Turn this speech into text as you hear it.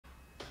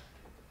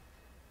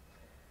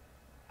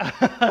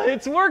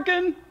It's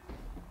working.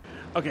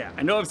 Okay,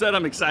 I know I've said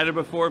I'm excited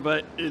before,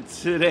 but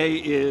today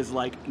is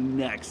like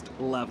next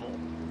level.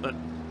 But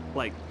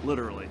like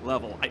literally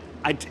level.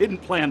 I didn't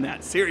plan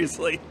that,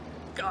 seriously.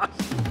 Gosh.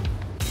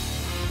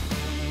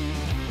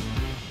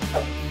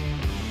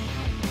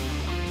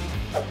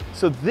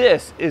 So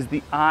this is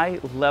the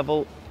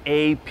iLevil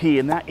AP,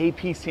 and that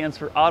AP stands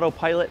for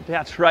autopilot.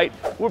 That's right,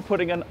 we're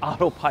putting an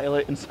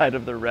autopilot inside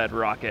of the red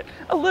rocket.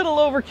 A little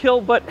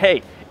overkill, but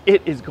hey,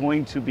 it is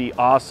going to be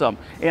awesome.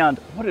 And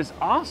what is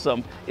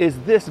awesome is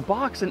this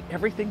box and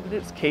everything that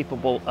it's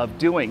capable of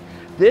doing.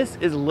 This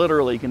is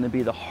literally going to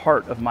be the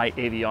heart of my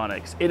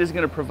avionics. It is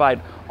going to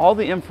provide all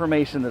the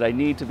information that I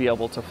need to be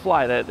able to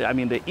fly. The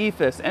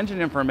EFIS,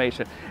 engine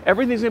information,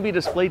 everything's going to be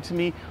displayed to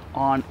me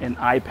on an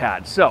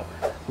iPad. So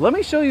let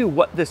me show you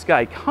what this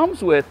guy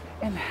comes with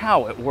and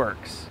how it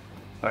works.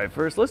 All right,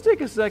 first let's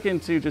take a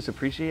second to just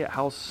appreciate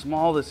how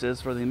small this is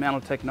for the amount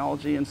of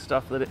technology and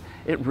stuff that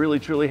it really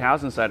truly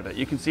has inside of it.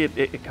 You can see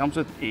it comes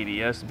with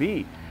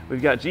ADS-B.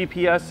 We've got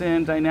GPS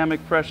in,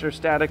 dynamic pressure,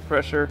 static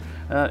pressure.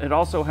 It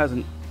also has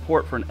a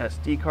port for an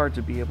SD card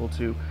to be able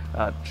to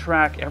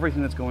track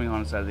everything that's going on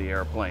inside of the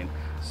airplane.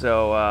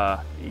 So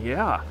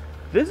yeah,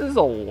 this is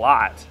a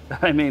lot.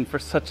 I mean, for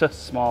such a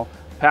small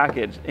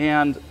package.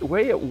 And the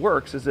way it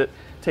works is it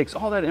takes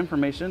all that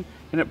information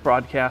and it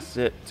broadcasts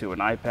it to an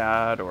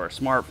iPad or a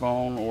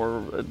smartphone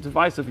or a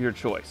device of your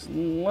choice.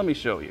 Let me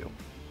show you.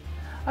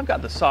 I've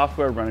got the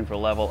software running for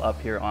Levil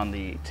up here on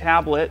the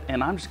tablet,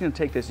 and I'm just going to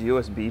take this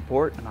USB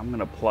port and I'm going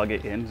to plug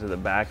it into the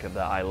back of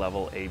the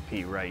iLevil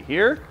AP right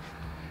here.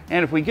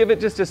 And if we give it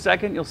just a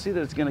second, you'll see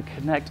that it's going to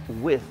connect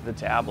with the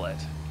tablet.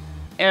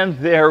 And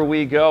there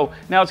we go.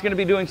 Now it's going to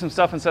be doing some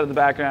stuff inside of the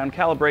background,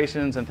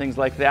 calibrations and things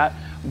like that.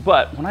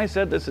 But when I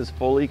said this is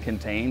fully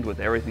contained with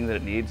everything that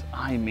it needs,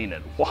 I mean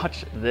it.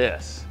 Watch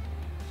this.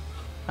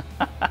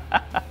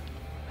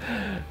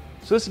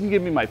 So this can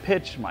give me my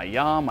pitch, my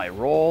yaw, my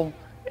roll,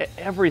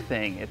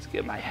 everything. It's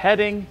my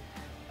heading.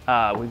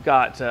 We've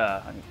got,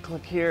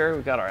 click here,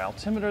 we've got our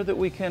altimeter that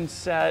we can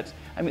set.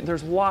 I mean,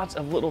 there's lots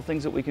of little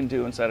things that we can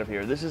do inside of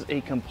here. This is a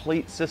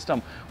complete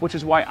system, which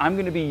is why I'm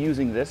going to be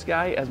using this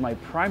guy as my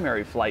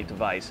primary flight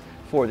device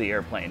for the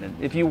airplane.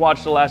 And if you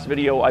watched the last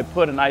video, I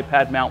put an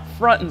iPad mount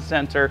front and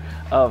center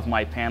of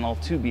my panel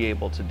to be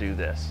able to do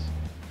this.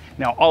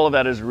 Now, all of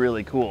that is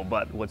really cool,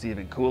 but what's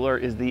even cooler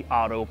is the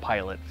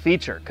autopilot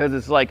feature, because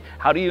it's like,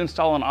 how do you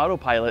install an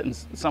autopilot in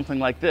something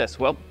like this?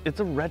 Well, it's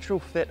a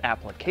retrofit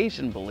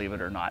application, believe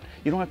it or not.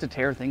 You don't have to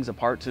tear things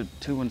apart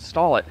to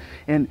install it,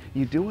 and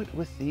you do it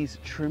with these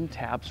trim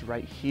tabs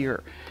right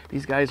here.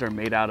 These guys are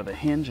made out of a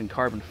hinge and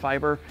carbon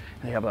fiber.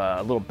 They have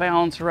a little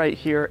balance right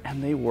here,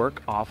 and they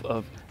work off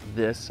of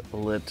this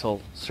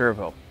little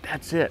servo.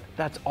 That's it.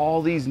 That's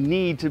all these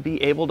need to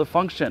be able to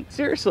function.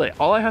 Seriously,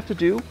 all I have to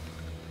do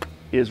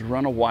is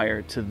run a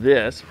wire to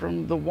this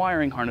from the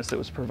wiring harness that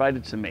was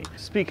provided to me.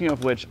 Speaking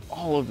of which,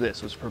 all of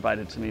this was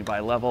provided to me by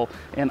Levil,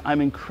 and I'm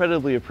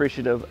incredibly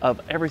appreciative of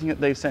everything that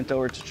they sent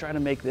over to try to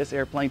make this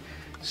airplane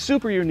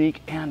super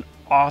unique and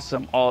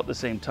awesome all at the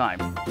same time.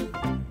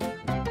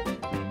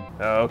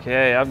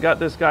 Okay, I've got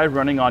this guy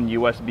running on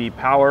USB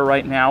power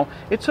right now.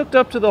 It's hooked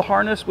up to the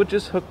harness, which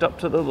is hooked up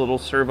to the little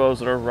servos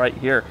that are right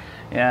here.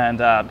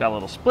 And I've got a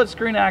little split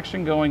screen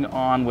action going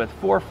on with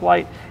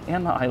FLYWITH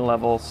and the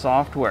iLevil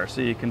software.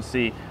 So you can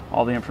see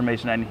all the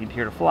information I need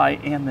here to fly,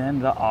 and then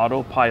the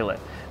autopilot.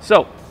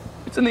 So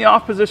it's in the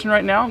off position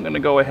right now. I'm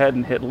gonna go ahead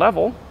and hit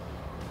level.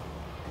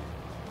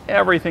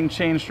 Everything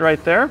changed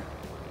right there.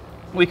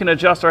 We can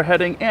adjust our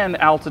heading and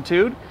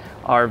altitude,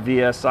 our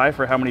VSI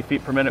for how many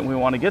feet per minute we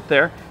want to get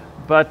there.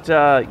 But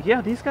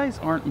yeah, these guys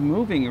aren't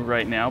moving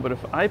right now, but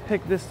if I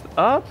pick this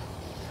up,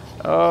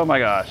 oh my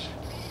gosh,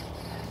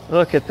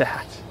 look at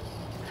that.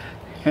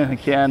 And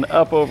again,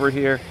 up over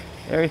here,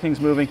 everything's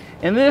moving.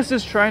 And this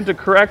is trying to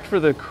correct for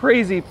the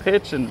crazy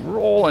pitch and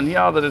roll and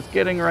yaw that it's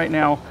getting right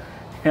now.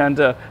 And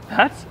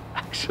that's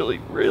actually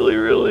really,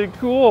 really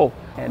cool.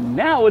 And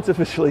now it's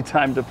officially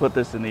time to put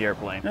this in the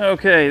airplane.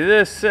 Okay,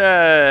 this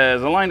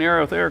says align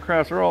arrow with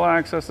aircraft's roll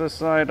axis this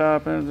side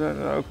up. And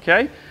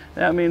okay,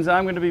 that means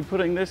I'm going to be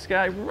putting this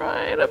guy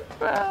right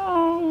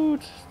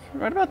about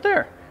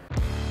there.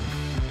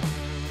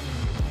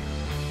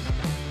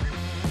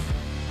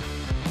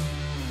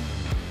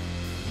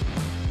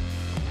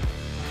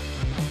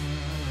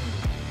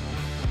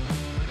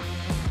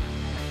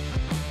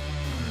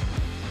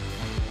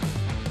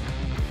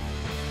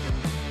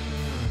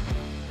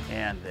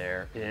 And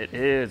there it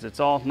is. It's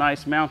all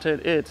nice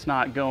mounted. It's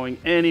not going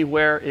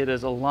anywhere. It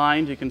is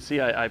aligned. You can see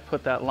I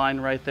put that line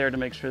right there to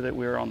make sure that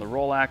we're on the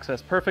roll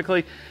axis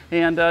perfectly.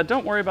 And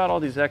don't worry about all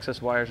these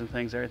excess wires and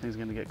things. Everything's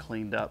going to get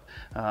cleaned up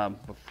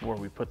before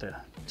we put the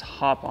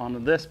top onto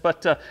this.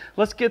 But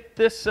let's get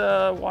this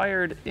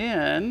wired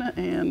in.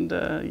 And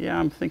yeah,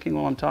 I'm thinking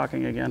while I'm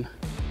talking again.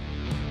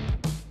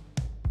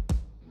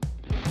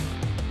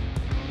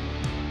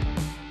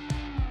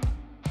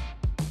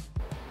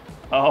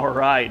 All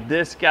right,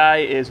 this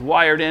guy is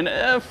wired in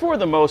for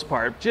the most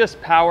part,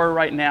 just power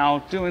right now,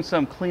 doing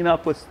some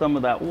cleanup with some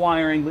of that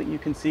wiring that you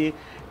can see.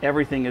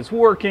 Everything is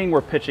working.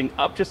 We're pitching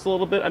up just a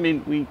little bit. I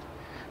mean,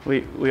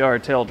 we are a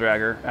tail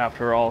dragger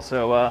after all,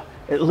 so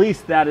at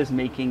least that is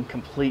making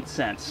complete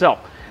sense. So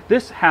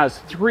this has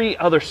 3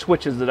 other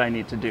switches that I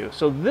need to do.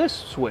 So this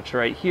switch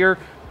right here,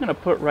 I'm gonna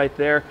put right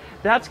there.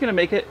 That's gonna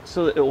make it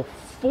so that it will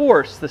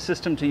force the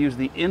system to use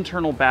the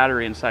internal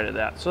battery inside of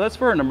that. So that's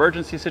for an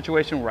emergency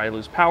situation where I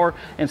lose power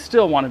and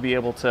still want to be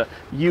able to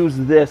use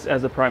this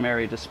as a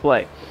primary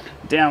display.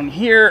 Down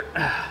here,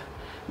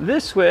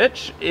 this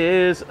switch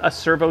is a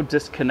servo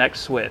disconnect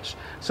switch.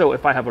 So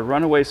if I have a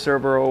runaway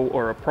servo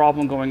or a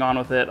problem going on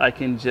with it, I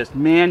can just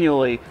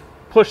manually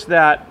push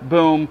that,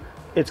 boom,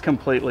 it's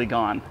completely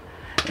gone.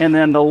 And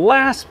then the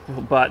last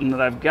button that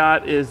I've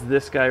got is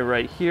this guy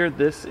right here.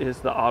 This is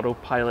the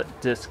autopilot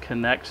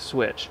disconnect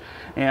switch.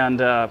 And,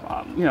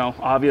 you know,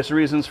 obvious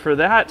reasons for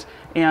that.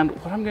 And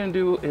what I'm gonna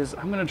do is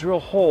I'm gonna drill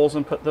holes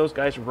and put those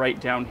guys right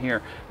down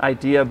here.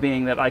 Idea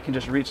being that I can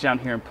just reach down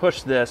here and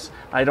push this.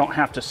 I don't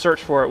have to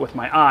search for it with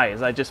my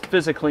eyes. I just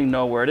physically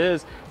know where it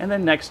is. And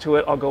then next to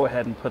it, I'll go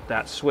ahead and put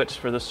that switch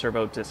for the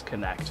servo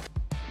disconnect.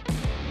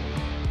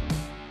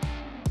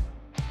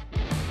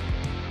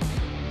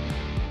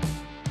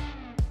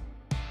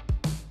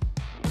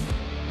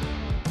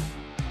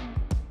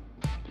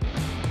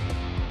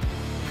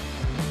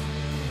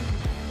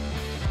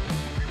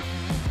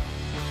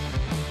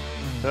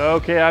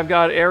 Okay, I've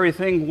got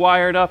everything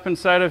wired up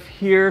inside of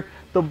here.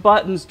 The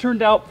buttons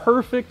turned out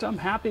perfect. I'm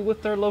happy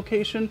with their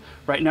location.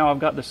 Right now I've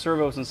got the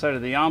servos inside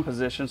of the on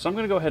position, so I'm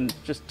gonna go ahead and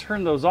just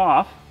turn those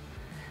off.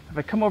 If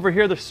I come over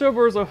here, the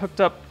servos are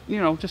hooked up, you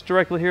know, just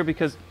directly here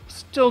because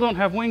still don't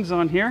have wings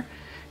on here.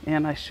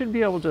 And I should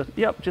be able to,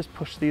 yep, just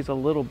push these a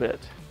little bit.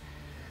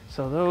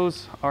 So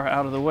those are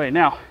out of the way.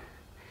 Now,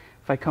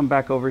 if I come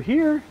back over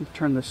here and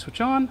turn this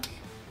switch on,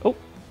 oh,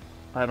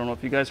 I don't know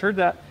if you guys heard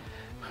that,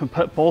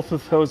 but both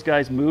of those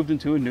guys moved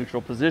into a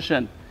neutral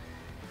position.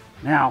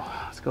 Now,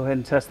 let's go ahead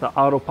and test the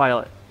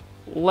autopilot.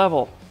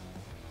 Level.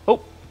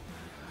 Oh,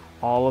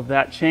 all of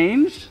that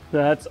changed.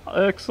 That's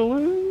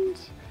excellent.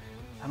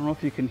 I don't know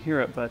if you can hear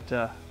it, but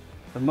the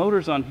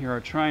motors on here are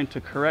trying to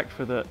correct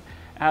for the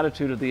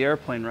attitude of the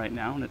airplane right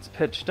now, and it's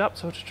pitched up,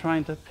 so it's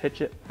trying to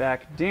pitch it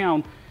back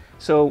down.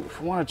 So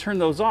if we want to turn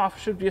those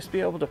off, should just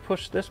be able to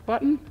push this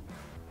button.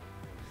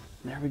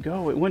 There we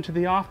go. It went to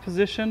the off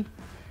position.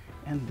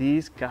 And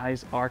these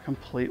guys are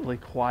completely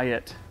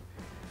quiet.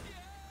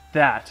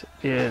 That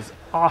is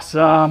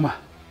awesome.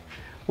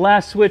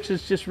 Last switch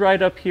is just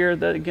right up here.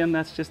 That, again,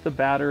 that's just the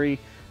battery.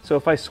 So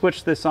if I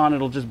switch this on,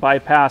 it'll just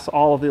bypass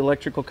all of the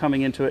electrical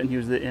coming into it and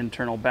use the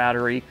internal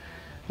battery,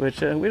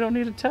 which we don't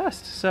need to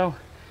test. So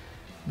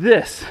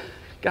this,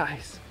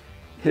 guys,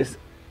 is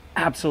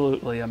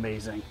absolutely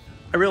amazing.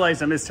 I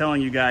realize I'm just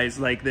telling you guys,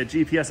 like, the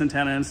GPS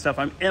antenna and stuff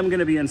I am going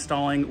to be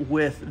installing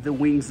with the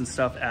wings and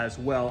stuff as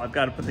well. I've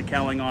got to put the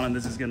cowling on, and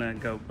this is going to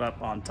go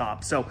up on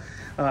top. So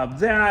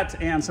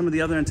that and some of the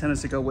other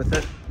antennas to go with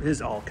it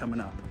is all coming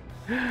up.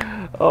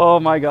 Oh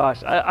my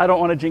gosh, I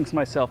don't want to jinx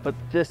myself, but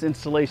this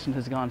installation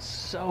has gone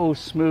so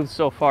smooth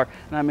so far,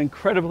 and I'm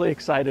incredibly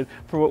excited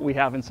for what we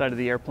have inside of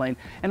the airplane.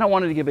 And I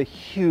wanted to give a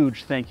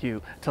huge thank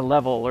you to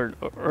Levil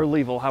or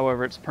Levil,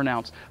 however it's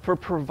pronounced, for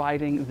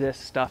providing this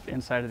stuff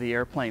inside of the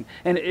airplane.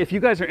 And if you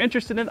guys are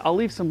interested in it, I'll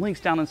leave some links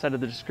down inside of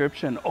the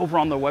description. Over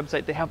on their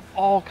website, they have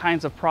all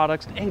kinds of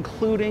products,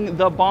 including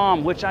the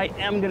bomb, which I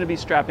am going to be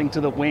strapping to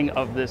the wing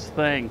of this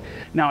thing.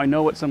 Now, I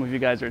know what some of you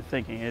guys are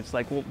thinking. It's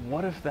like, well,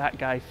 what if that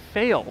guy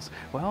fails?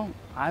 Well,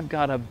 I've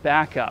got a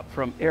backup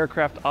from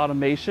Aircraft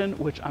Automation,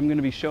 which I'm going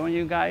to be showing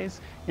you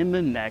guys in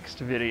the next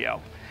video.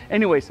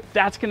 Anyways,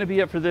 that's going to be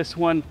it for this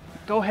one.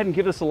 Go ahead and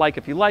give us a like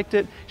if you liked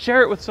it,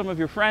 share it with some of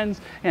your friends,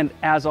 and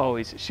as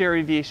always, share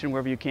aviation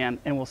wherever you can,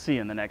 and we'll see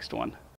you in the next one.